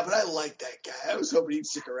 Yeah, but I like that guy. I was hoping he'd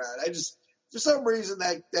stick around. For some reason,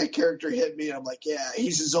 that character hit me, and I'm like, yeah,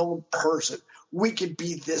 he's his own person. We can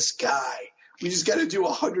be this guy. We just got to do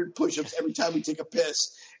 100 push-ups every time we take a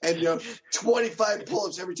piss, and 25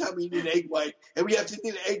 pull-ups every time we need an egg white, and we have to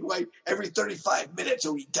need an egg white every 35 minutes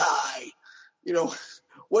or we die.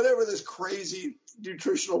 Whatever this crazy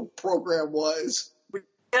nutritional program was. We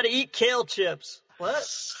got to eat kale chips. What?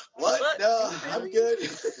 No, I'm good.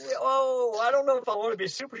 Oh, I don't know if I want to be a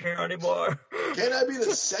superhero anymore. Can I be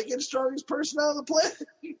the second strongest person on the planet?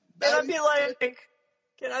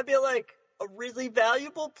 Can I be like a really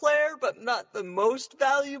valuable player, but not the most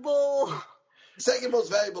valuable? Second most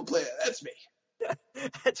valuable player. That's me.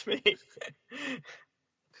 That's me.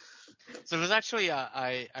 So there's actually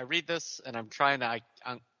I read this and I'm trying to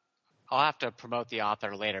I'll have to promote the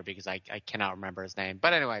author later because I cannot remember his name.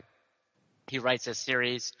 But anyway, he writes a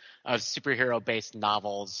series of superhero-based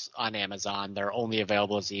novels on Amazon. They're only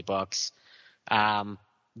available as ebooks.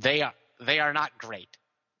 They are not great,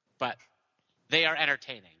 but they are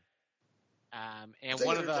entertaining. And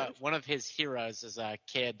one of his heroes is a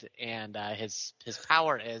kid, and his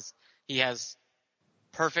power is he has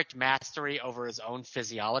perfect mastery over his own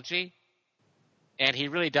physiology, and he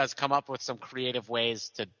really does come up with some creative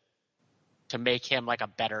ways to make him like a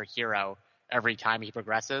better hero every time he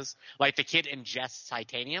progresses. Like the kid ingests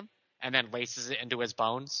titanium and then laces it into his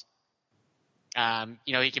bones.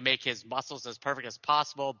 He can make his muscles as perfect as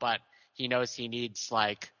possible, but he knows he needs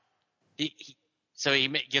so he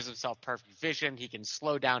gives himself perfect vision. He can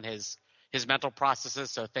slow down his mental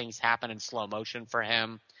processes so things happen in slow motion for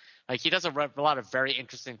him. Like he does a lot of very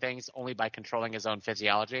interesting things only by controlling his own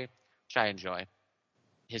physiology, which I enjoy.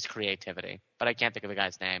 His creativity, but I can't think of the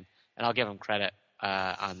guy's name, and I'll give him credit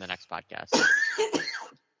on the next podcast.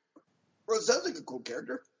 Bro, it sounds like a cool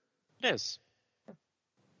character. It is.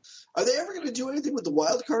 Are they ever going to do anything with the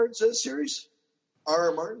Wild Cards series?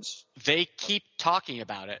 R.R. Martin's? They keep talking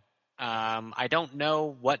about it. I don't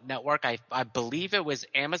know what network. I believe it was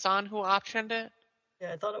Amazon who optioned it.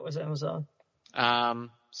 Yeah, I thought it was Amazon.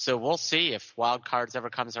 So we'll see if Wild Cards ever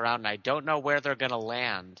comes around, and I don't know where they're going to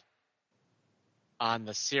land on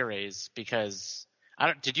the series because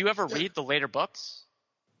did you ever read the later books?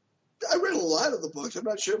 I read a lot of the books. I'm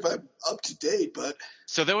not sure if I'm up to date, but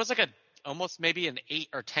so there was like almost maybe an 8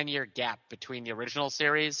 or 10 year gap between the original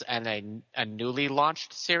series and a newly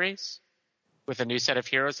launched series with a new set of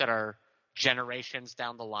heroes that are generations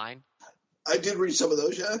down the line. I did read some of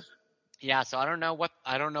those, yeah. Yeah, so I don't know what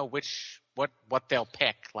they'll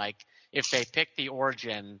pick. Like if they pick the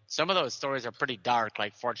origin, some of those stories are pretty dark,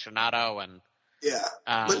 like Fortunato and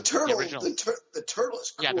the turtle. The turtle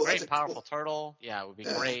is cool. Yeah, the great powerful turtle. Yeah, it would be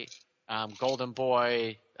great. Golden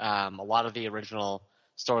Boy. A lot of the original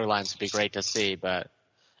storylines would be great to see.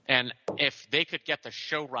 And if they could get the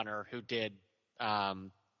showrunner who did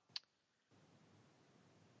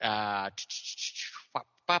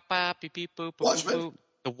Watchmen?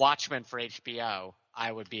 The Watchmen for HBO,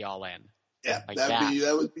 I would be all in. Yeah,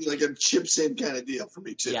 that would be like a chips in kind of deal for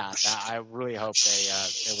me too. Yeah, I really hope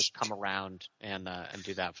they would come around and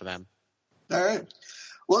do that for them. All right.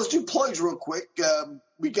 Well, let's do plugs real quick.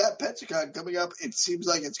 We got Pensacon coming up. It seems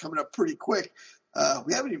like it's coming up pretty quick.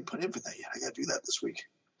 We haven't even put in for that yet. I got to do that this week.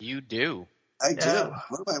 You do. I do.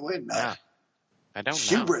 What am I waiting on? Yeah. I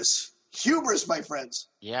don't know. Hubris, my friends.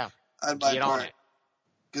 Yeah. On my Get part. on it.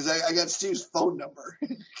 Because I got Steve's phone number.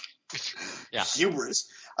 Yeah. Hubris.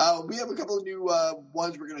 We have a couple of new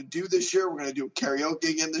ones we're going to do this year. We're going to do a karaoke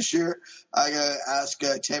again this year. I got to ask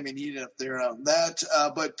Tammy and Nina if they're on that.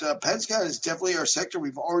 But Pensacon is definitely our sector.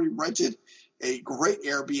 We've already rented a great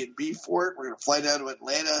Airbnb for it. We're going to fly down to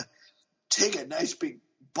Atlanta, take a nice big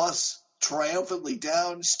bus triumphantly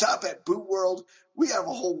down, stop at Boot World. We have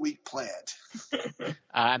a whole week planned.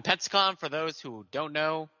 And Pensacon, for those who don't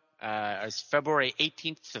know, is February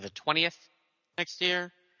 18th to the 20th next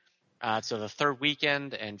year. So the third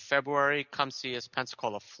weekend in February. Come see us,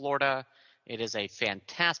 Pensacola, Florida. It is a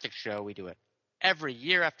fantastic show. We do it every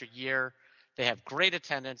year after year. They have great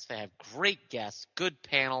attendance. They have great guests, good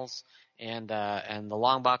panels, and the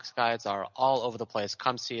Longbox guides are all over the place.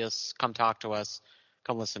 Come see us. Come talk to us.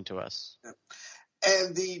 Come listen to us.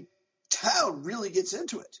 And the town really gets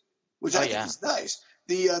into it, which I think is nice.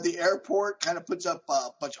 The airport kind of puts up a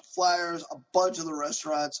bunch of flyers. A bunch of the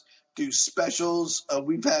restaurants do specials.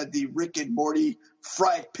 We've had the Rick and Morty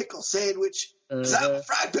fried pickle sandwich.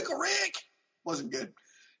 Fried pickle Rick wasn't good.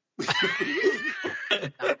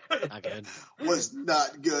 Not good. Was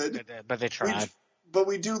not good. But they tried. But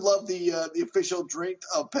we do love the official drink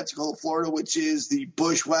of Pensacola, Florida, which is the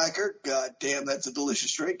Bushwhacker. God damn, that's a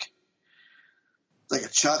delicious drink. It's like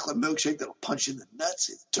a chocolate milkshake that'll punch you in the nuts.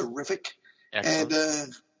 It's terrific. Excellent.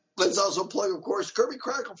 And let's also plug, of course, Kirby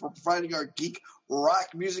Crackle for providing our geek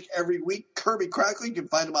rock music every week. Kirby Crackle, you can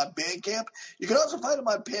find them on Bandcamp. You can also find them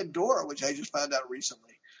on Pandora, which I just found out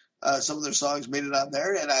recently. Some of their songs made it on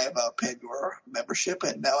there, and I have a Pandora membership,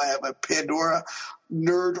 and now I have a Pandora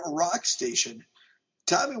Nerd Rock Station.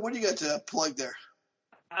 Tommy, what do you got to plug there?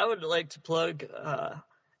 I would like to plug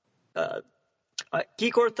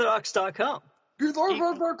GeekOrthodox.com.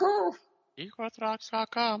 GeekOrthodox.com.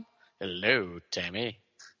 GeekOrthodox.com. Hello, Tammy.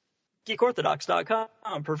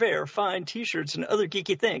 GeekOrthodox.com, purveyor of fine T-shirts and other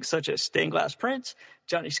geeky things such as stained glass prints,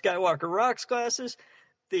 Johnny Skywalker rocks glasses,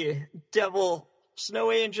 the Devil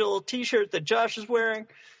Snow Angel T-shirt that Josh is wearing,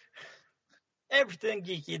 everything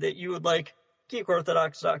geeky that you would like.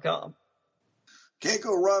 GeekOrthodox.com. Can't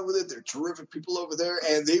go wrong with it. They're terrific people over there,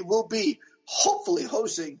 and they will be hopefully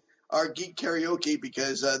hosting our Geek Karaoke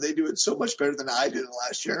because they do it so much better than I did it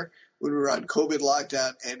last year when we were on COVID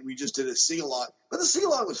lockdown, and we just did a sing-along. But the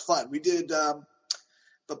sing-along was fun. We did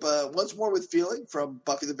Once More with Feeling from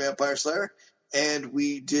Buffy the Vampire Slayer, and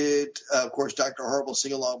we did, of course, Dr. Horrible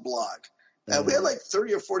sing-along blog. And we had like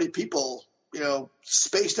 30 or 40 people,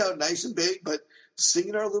 spaced out nice and big, but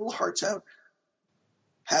singing our little hearts out,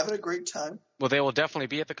 having a great time. Well, they will definitely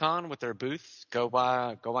be at the con with their booth. Go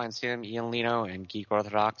by and see them. Ian Lino and Geek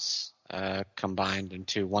Orthodox combined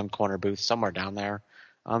into one corner booth somewhere down there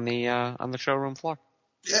on the showroom floor.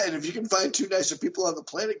 Yeah, and if you can find two nicer people on the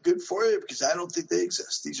planet, good for you, because I don't think they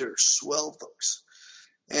exist. These are swell folks.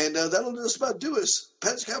 And that'll just about do us.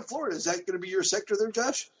 Pensacon, Florida, is that going to be your sector there,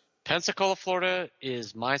 Josh? Pensacola, Florida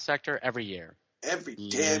is my sector every year. Every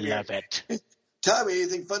damn year. Love it. Tommy,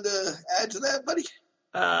 anything fun to add to that, buddy?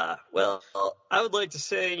 Well, I would like to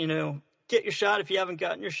say, get your shot if you haven't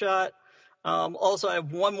gotten your shot. Also, I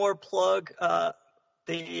have one more plug.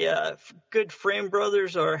 The Good Frame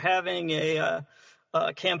Brothers are having a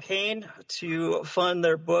campaign to fund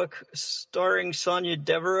their book starring Sonia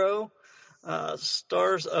Devereaux,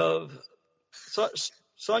 stars of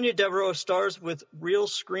Sonya Devereaux stars with Real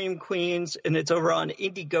Scream Queens, and it's over on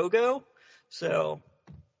Indiegogo. So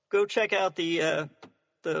go check out the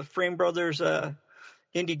Frame Brothers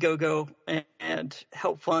Indiegogo and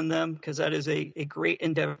help fund them, because that is a great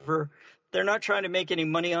endeavor. They're not trying to make any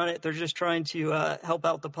money on it. They're just trying to help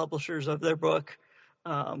out the publishers of their book,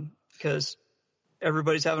 because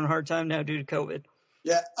everybody's having a hard time now due to COVID.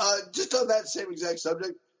 Yeah, just on that same exact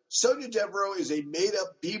subject, Sonya Devereaux is a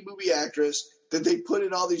made-up B-movie actress that they put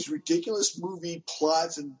in all these ridiculous movie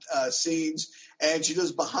plots and scenes, and she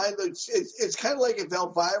does behind the. It's kind of like if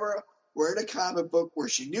Elvira were in a comic book where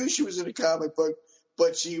she knew she was in a comic book,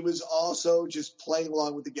 but she was also just playing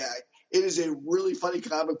along with the gag. It is a really funny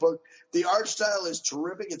comic book. The art style is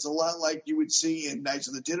terrific. It's a lot like you would see in Knights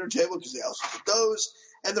of the Dinner Table, because they also did those.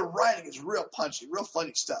 And the writing is real punchy, real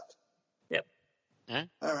funny stuff. Yep. Yeah.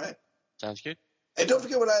 All right. Sounds good. And don't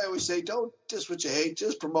forget what I always say, don't diss what you hate,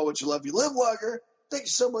 just promote what you love. You live longer. Thank you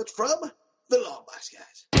so much from the Longbox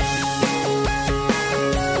guys.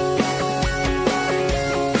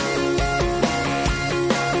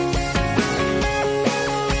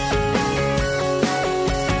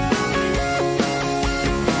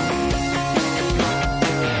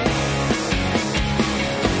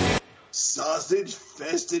 Sausage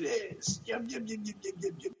fest it is. Yum, yum, yum, yum, yum,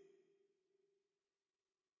 yum, yum.